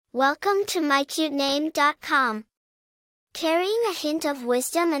Welcome to mycutename.com. Carrying a hint of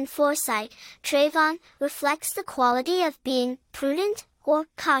wisdom and foresight, Trevon reflects the quality of being prudent or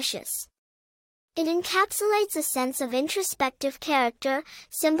cautious. It encapsulates a sense of introspective character,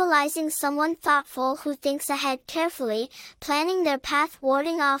 symbolizing someone thoughtful who thinks ahead carefully, planning their path,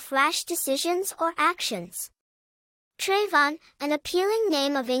 warding off rash decisions or actions. Trevon, an appealing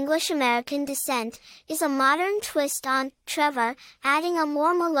name of English-American descent, is a modern twist on Trevor, adding a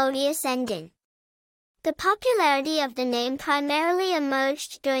more melodious ending. The popularity of the name primarily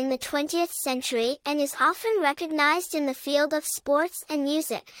emerged during the 20th century and is often recognized in the field of sports and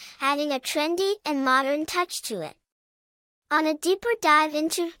music, adding a trendy and modern touch to it. On a deeper dive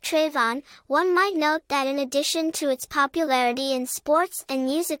into Trevon, one might note that in addition to its popularity in sports and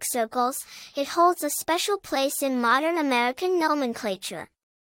music circles, it holds a special place in modern American nomenclature.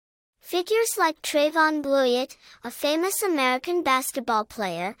 Figures like Trevon Bluiett, a famous American basketball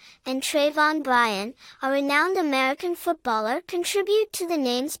player, and Trevon Bryan, a renowned American footballer, contribute to the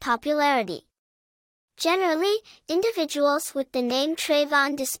name's popularity. Generally, individuals with the name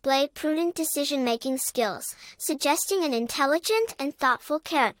Trevon display prudent decision-making skills, suggesting an intelligent and thoughtful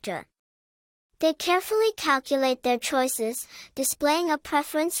character. They carefully calculate their choices, displaying a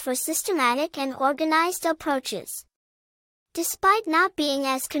preference for systematic and organized approaches. Despite not being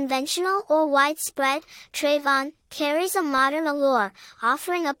as conventional or widespread, Trevon carries a modern allure,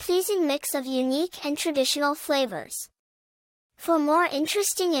 offering a pleasing mix of unique and traditional flavors. For more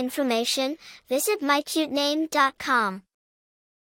interesting information, visit mycutename.com.